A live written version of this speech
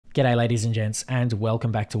G'day ladies and gents, and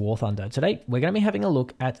welcome back to War Thunder. Today we're going to be having a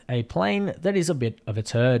look at a plane that is a bit of a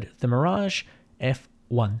turd, the Mirage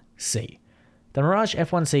F1C. The Mirage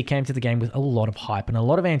F1C came to the game with a lot of hype and a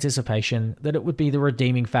lot of anticipation that it would be the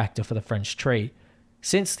redeeming factor for the French tree.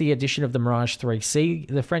 Since the addition of the Mirage 3C,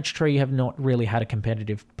 the French tree have not really had a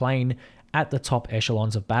competitive plane at the top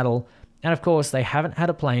echelons of battle, and of course they haven't had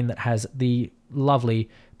a plane that has the lovely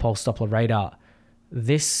pulse Doppler radar.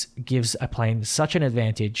 This gives a plane such an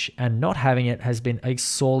advantage, and not having it has been a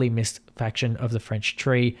sorely missed faction of the French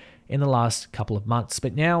tree in the last couple of months.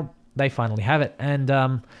 But now they finally have it, and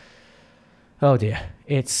oh dear,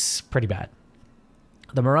 it's pretty bad.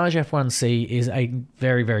 The Mirage F1C is a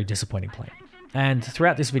very, very disappointing plane. And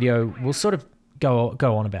throughout this video, we'll sort of go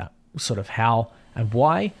on about sort of how and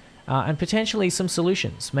why, and potentially some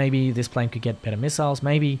solutions. Maybe this plane could get better missiles.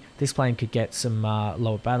 Maybe this plane could get some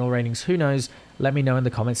lower battle ratings. Who knows? Let me know in the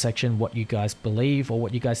comment section what you guys believe or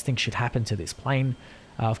what you guys think should happen to this plane.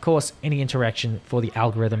 Of course, any interaction for the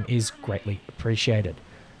algorithm is greatly appreciated.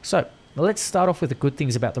 So let's start off with the good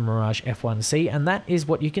things about the Mirage F1C, and that is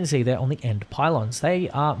what you can see there on the end pylons. They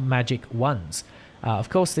are Magic 1s. Of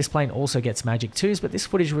course, this plane also gets Magic 2s, but this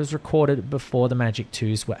footage was recorded before the Magic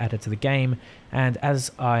 2s were added to the game, and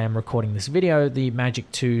as I am recording this video, the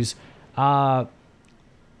Magic 2s are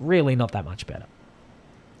really not that much better.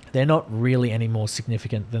 They're not really any more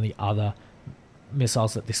significant than the other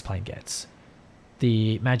missiles that this plane gets.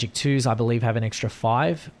 The Magic 2s, I believe, have an extra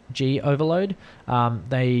 5G overload.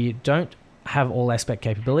 They don't have all aspect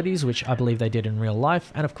capabilities, which I believe they did in real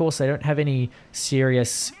life, and of course they don't have any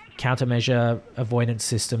serious countermeasure avoidance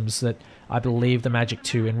systems that I believe the Magic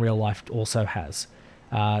 2 in real life also has.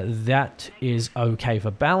 That is okay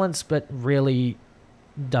for balance, but really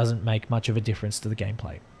doesn't make much of a difference to the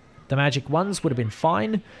gameplay. The Magic 1s would have been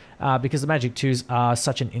fine, because the Magic 2s are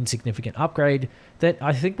such an insignificant upgrade that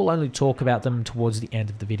I think we'll only talk about them towards the end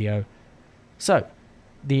of the video. So,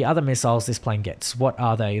 the other missiles this plane gets, what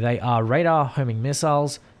are they? They are radar homing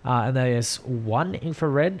missiles, and there's one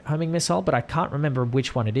infrared homing missile, but I can't remember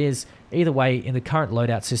which one it is. Either way, in the current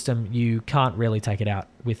loadout system, you can't really take it out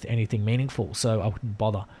with anything meaningful, so I wouldn't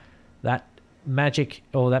bother. That magic,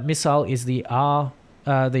 or that missile is the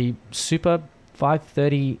Super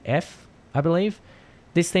 530F, I believe.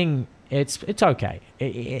 This thing, it's okay.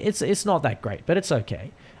 It's not that great, but it's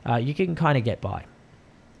okay. You can kind of get by.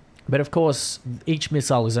 But of course, each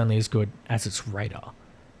missile is only as good as its radar.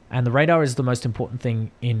 And the radar is the most important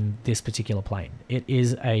thing in this particular plane. It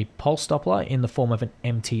is a pulse Doppler in the form of an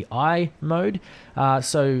MTI mode.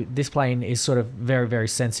 So this plane is sort of very, very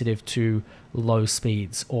sensitive to low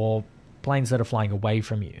speeds or planes that are flying away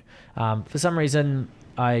from you. For some reason,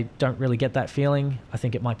 I don't really get that feeling. I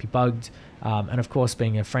think it might be bugged. And of course,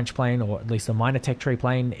 being a French plane, or at least a minor tech tree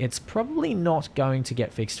plane, it's probably not going to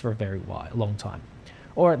get fixed for a very long time.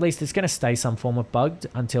 Or at least it's going to stay some form of bugged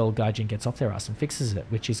until Gaijin gets off their ass and fixes it,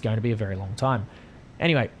 which is going to be a very long time.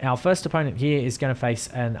 Anyway, our first opponent here is going to face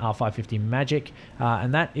an R550 Magic,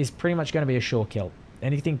 and that is pretty much going to be a sure kill.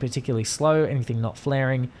 Anything particularly slow, anything not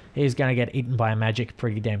flaring, is going to get eaten by a Magic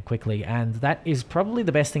pretty damn quickly, and that is probably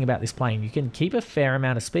the best thing about this plane. You can keep a fair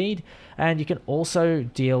amount of speed, and you can also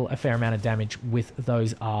deal a fair amount of damage with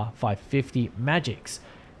those R550 Magics.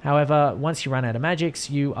 However, once you run out of magics,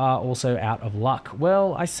 you are also out of luck.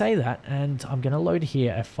 Well, I say that, and I'm going to load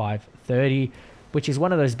here at 530, which is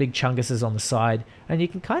one of those big chunguses on the side, and you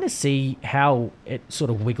can kind of see how it sort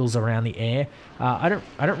of wiggles around the air. I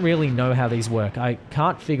don't really know how these work. I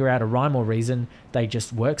can't figure out a rhyme or reason. They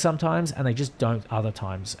just work sometimes, and they just don't other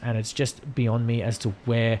times, and it's just beyond me as to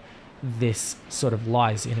where this sort of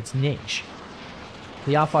lies in its niche.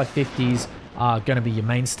 The R550s are going to be your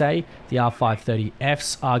mainstay. The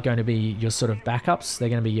R530Fs are going to be your sort of backups. They're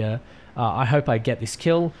going to be your I hope I get this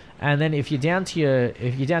kill. And then if you're down to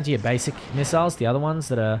your basic missiles, the other ones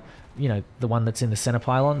that are, you know, the one that's in the center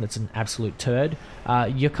pylon that's an absolute turd,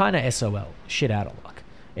 you're kind of SOL, shit out of luck.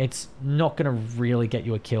 It's not going to really get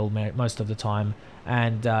you a kill most of the time,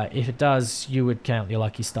 and if it does, you would count your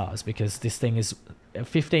lucky stars, because this thing is a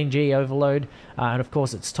 15G overload, and of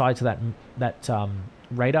course it's tied to that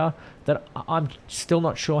radar that I'm still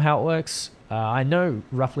not sure how it works. I know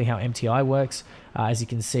roughly how MTI works. As you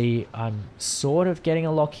can see, I'm sort of getting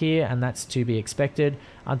a lock here, and that's to be expected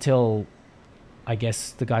until I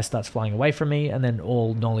guess the guy starts flying away from me, and then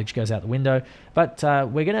all knowledge goes out the window. But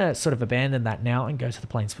we're going to sort of abandon that now and go to the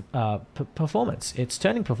plane's performance. Its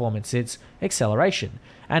turning performance, its acceleration,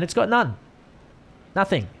 and it's got none.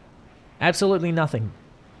 Nothing. Absolutely nothing.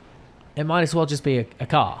 It might as well just be a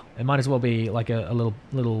car. It might as well be like a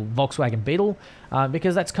little Volkswagen Beetle,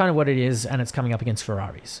 because that's kind of what it is, and it's coming up against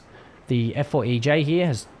Ferraris. The F4EJ here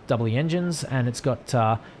double the engines, and it's got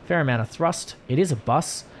a fair amount of thrust. It is a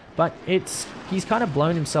bus, but he's kind of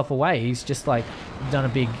blown himself away. He's just like done a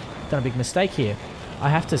big mistake here. I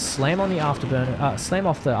have to slam on the afterburner, slam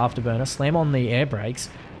off the afterburner, slam on the air brakes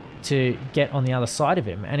to get on the other side of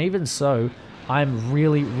him. And even so, I'm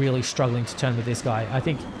really struggling to turn with this guy. I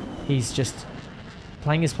think he's just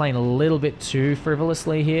playing his plane a little bit too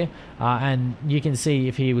frivolously here, and you can see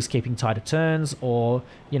if he was keeping tighter turns or,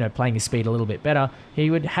 you know, playing his speed a little bit better, he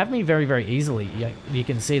would have me very easily. You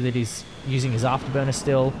can see that he's using his afterburner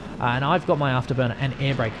still, and I've got my afterburner and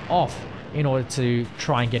air brake off in order to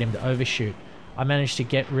try and get him to overshoot. I managed to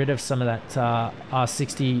get rid of some of that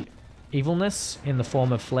R60 evilness in the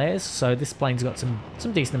form of flares, so this plane's got some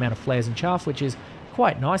decent amount of flares and chaff, which is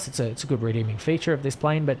quite nice. It's a good redeeming feature of this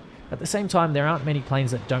plane, but at the same time, there aren't many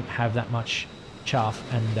planes that don't have that much chaff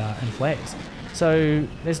and flares. So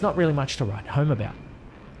there's not really much to write home about.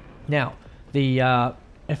 Now, the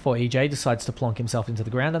F4EJ decides to plonk himself into the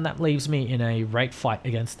ground, and that leaves me in a rate fight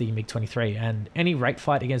against the MiG-23. And any rate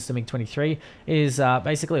fight against the MiG-23 is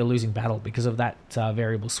basically a losing battle because of that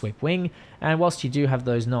variable sweep wing. And whilst you do have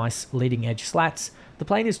those nice leading edge slats, the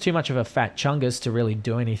plane is too much of a fat chungus to really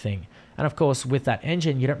do anything. And of course, with that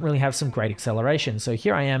engine, you don't really have some great acceleration. So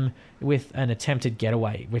here I am with an attempted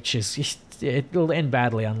getaway, which is, it'll end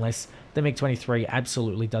badly unless the MiG-23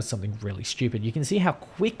 absolutely does something really stupid. You can see how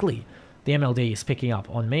quickly the MLD is picking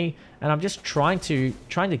up on me, and I'm just trying to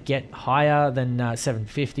get higher than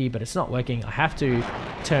 750, but it's not working. I have to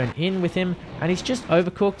turn in with him, and he's just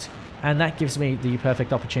overcooked, and that gives me the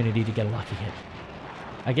perfect opportunity to get a lucky hit.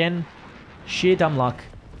 Again, sheer dumb luck.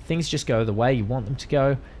 Things just go the way you want them to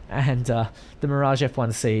go, and the Mirage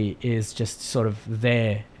F1C is just sort of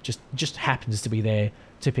there, just happens to be there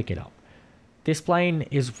to pick it up. This plane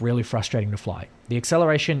is really frustrating to fly. The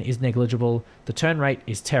acceleration is negligible, the turn rate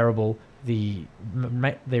is terrible, the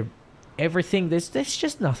everything, there's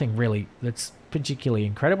just nothing really that's particularly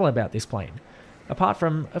incredible about this plane, apart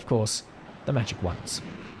from, of course, the magic ones.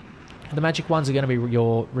 The magic ones are going to be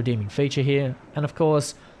your redeeming feature here, and of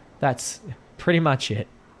course, that's pretty much it.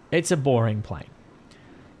 It's a boring plane.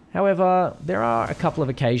 However, there are a couple of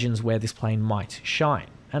occasions where this plane might shine,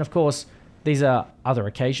 and of course, these are other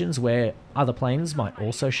occasions where other planes might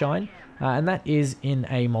also shine, and that is in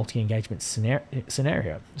a multi-engagement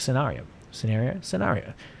scenario.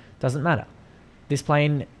 Doesn't matter. This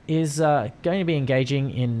plane is going to be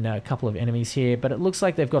engaging in a couple of enemies here, but it looks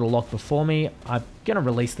like they've got a lock before me. I'm going to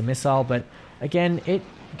release the missile, but again, it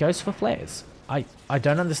goes for flares. I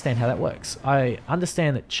don't understand how that works. I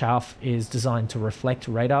understand that chaff is designed to reflect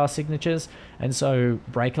radar signatures, and so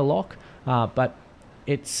break a lock, but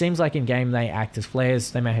it seems like in game they act as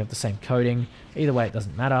flares. They may have the same coding. Either way, it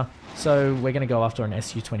doesn't matter. So we're going to go after an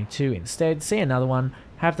Su-22 instead. See another one.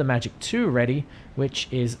 Have the Magic 2 ready, which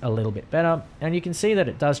is a little bit better. And you can see that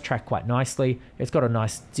it does track quite nicely. It's got a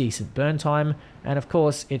nice, decent burn time. And of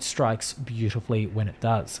course, it strikes beautifully when it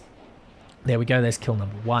does. There we go. There's kill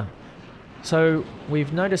number 1. So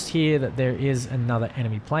we've noticed here that there is another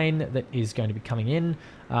enemy plane that is going to be coming in.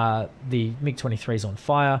 The MiG-23 is on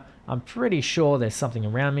fire. I'm pretty sure there's something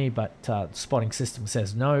around me, but the spotting system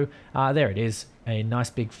says no. There it is. A nice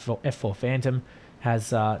big F4 Phantom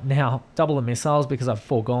has now double the missiles because I've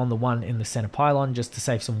foregone the one in the center pylon just to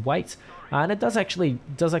save some weight. And it does actually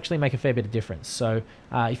make a fair bit of difference. So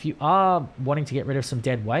if you are wanting to get rid of some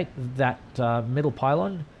dead weight, that middle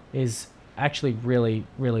pylon is actually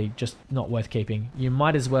really just not worth keeping. You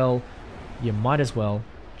might as well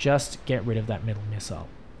just get rid of that middle missile.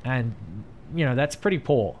 And you know, that's pretty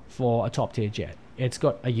poor for a top tier jet. It's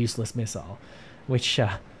got a useless missile, which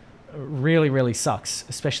really sucks,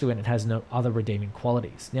 especially when it has no other redeeming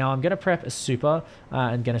qualities. Now I'm going to prep a super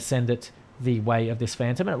and going to send it the way of this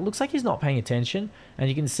Phantom, and it looks like he's not paying attention, and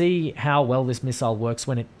you can see how well this missile works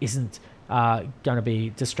when it isn't going to be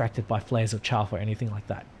distracted by flares or chaff or anything like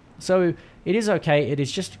that. So it is okay. It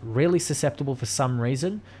is just really susceptible for some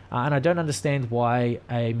reason, and I don't understand why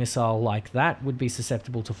a missile like that would be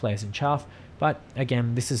susceptible to flares and chaff, but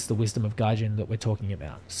again, this is the wisdom of Gaijin that we're talking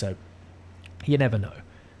about, so you never know.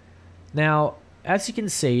 Now, as you can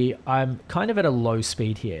see, I'm kind of at a low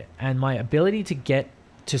speed here, and my ability to get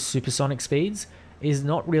to supersonic speeds is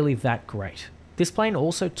not really that great. This plane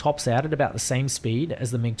also tops out at about the same speed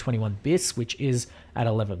as the MiG-21 BIS, which is at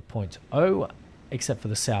 11.0, except for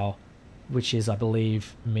the SAO, which is, I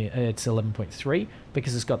believe, it's 11.3,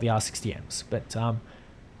 because it's got the R60Ms. But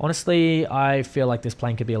honestly, I feel like this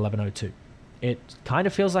plane could be 11.02. It kind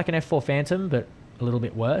of feels like an F4 Phantom, but a little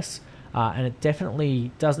bit worse. And it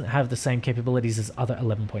definitely doesn't have the same capabilities as other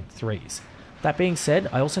 11.3s. That being said,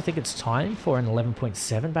 I also think it's time for an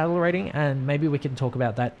 11.7 battle rating, and maybe we can talk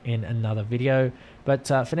about that in another video. But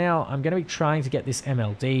for now, I'm going to be trying to get this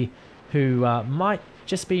MLD, who might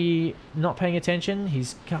just be not paying attention.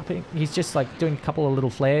 He's just like doing a couple of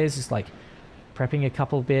little flares, just like prepping a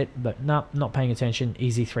couple bit, but not paying attention.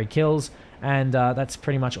 Easy 3 kills, and that's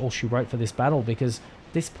pretty much all she wrote for this battle, because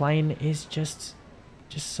this plane is just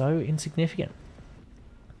so insignificant.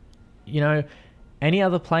 You know, any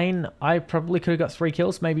other plane, I probably could have got 3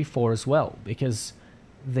 kills, maybe 4 as well, because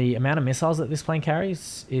the amount of missiles that this plane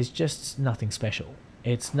carries is just nothing special.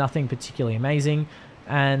 It's nothing particularly amazing.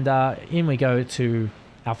 And in we go to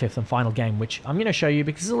our 5th and final game, which I'm going to show you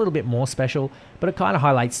because it's a little bit more special, but it kind of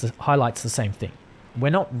highlights the same thing. We're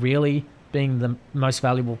not really being the most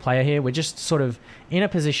valuable player here. We're just sort of in a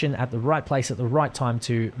position at the right place at the right time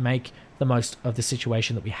to make the most of the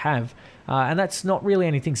situation that we have. And that's not really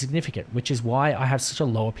anything significant, which is why I have such a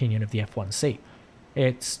low opinion of the F1C.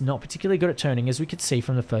 It's not particularly good at turning, as we could see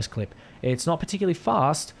from the first clip. It's not particularly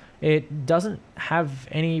fast. It doesn't have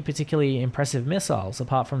any particularly impressive missiles,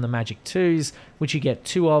 apart from the Magic 2s, which you get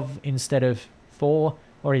 2 of instead of 4,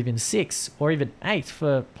 or even 6, or even 8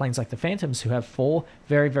 for planes like the Phantoms, who have 4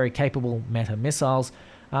 very, very capable meta missiles.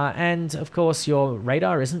 And, of course, your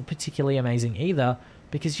radar isn't particularly amazing either,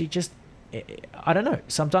 because I don't know,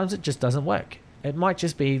 sometimes it just doesn't work. It might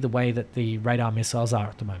just be the way that the radar missiles are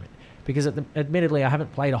at the moment, because admittedly I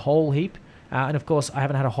haven't played a whole heap, and of course I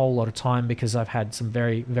haven't had a whole lot of time because I've had some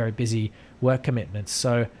very, very busy work commitments.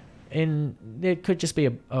 So it could just be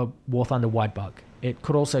a War Thunder wide bug. It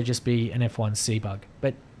could also just be an F1C bug,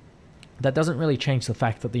 but that doesn't really change the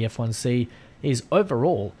fact that the F1C is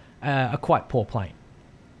overall a quite poor plane.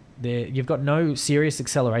 You've got no serious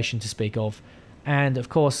acceleration to speak of, and of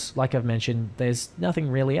course, like I've mentioned, there's nothing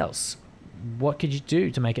really else. What could you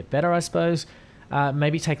do to make it better, I suppose?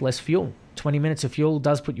 Maybe take less fuel. 20 minutes of fuel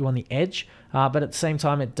does put you on the edge, but at the same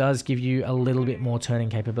time, it does give you a little bit more turning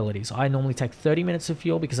capabilities. I normally take 30 minutes of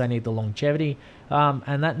fuel because I need the longevity,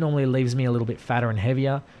 and that normally leaves me a little bit fatter and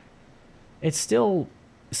heavier. It still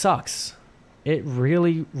sucks. It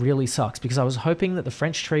really, really sucks, because I was hoping that the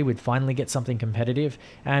French tree would finally get something competitive,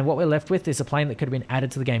 and what we're left with is a plane that could have been added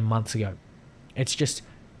to the game months ago. It's just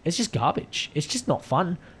garbage. It's just not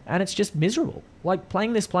fun, and it's just miserable. Like,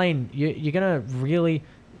 playing this plane, you're going to really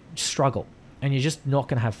struggle, and you're just not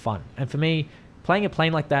going to have fun. And for me, playing a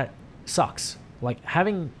plane like that sucks. Like,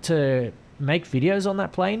 having to make videos on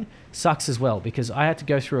that plane sucks as well, because I had to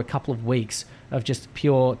go through a couple of weeks of just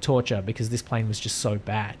pure torture because this plane was just so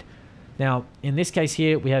bad. Now, in this case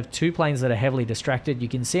here, we have 2 planes that are heavily distracted. You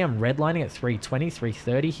can see I'm redlining at 320,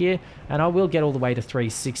 330 here, and I will get all the way to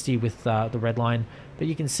 360 with the red line, but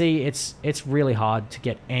you can see it's really hard to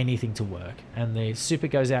get anything to work. And the super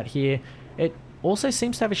goes out here. It also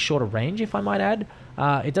seems to have a shorter range, if I might add.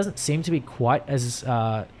 It doesn't seem to be quite as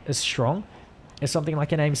strong as something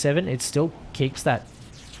like an AIM-7. It still keeps that,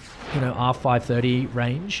 R530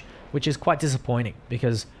 range, which is quite disappointing,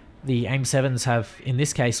 because the AIM-7s have, in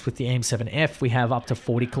this case with the AIM-7F, we have up to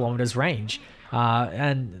 40 kilometers range,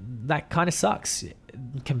 and that kind of sucks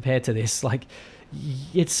compared to this. Like,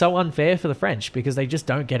 it's so unfair for the French, because they just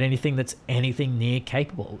don't get anything that's anything near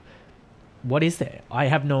capable. What is there? I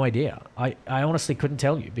have no idea. I honestly couldn't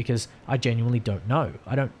tell you, because I genuinely don't know.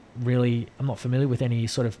 I'm not familiar with any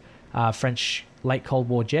sort of French late Cold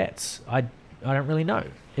War jets. I don't really know.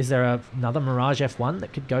 Is there another Mirage F1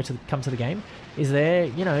 that could come to the game? Is there,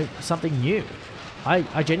 something new?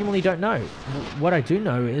 I genuinely don't know. What I do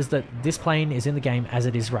know is that this plane is in the game as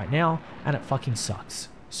it is right now, and it fucking sucks.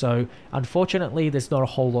 So, unfortunately, there's not a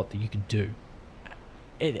whole lot that you can do.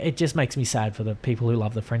 It just makes me sad for the people who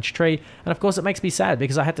love the French tree. And of course, it makes me sad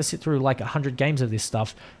because I had to sit through like 100 games of this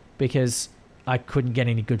stuff because I couldn't get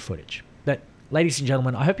any good footage. But, ladies and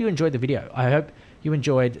gentlemen, I hope you enjoyed the video. I hope you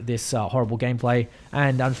enjoyed this horrible gameplay,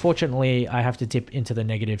 and unfortunately I have to dip into the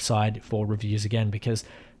negative side for reviews again, because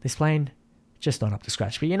this plane just not up to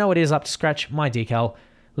scratch. But you know what is up to scratch? My decal.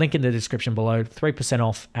 Link in the description below. 3%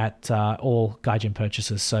 off at all Gaijin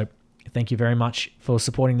purchases. So thank you very much for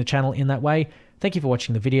supporting the channel in that way. Thank you for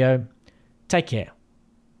watching the video. Take care,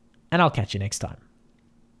 and I'll catch you next time.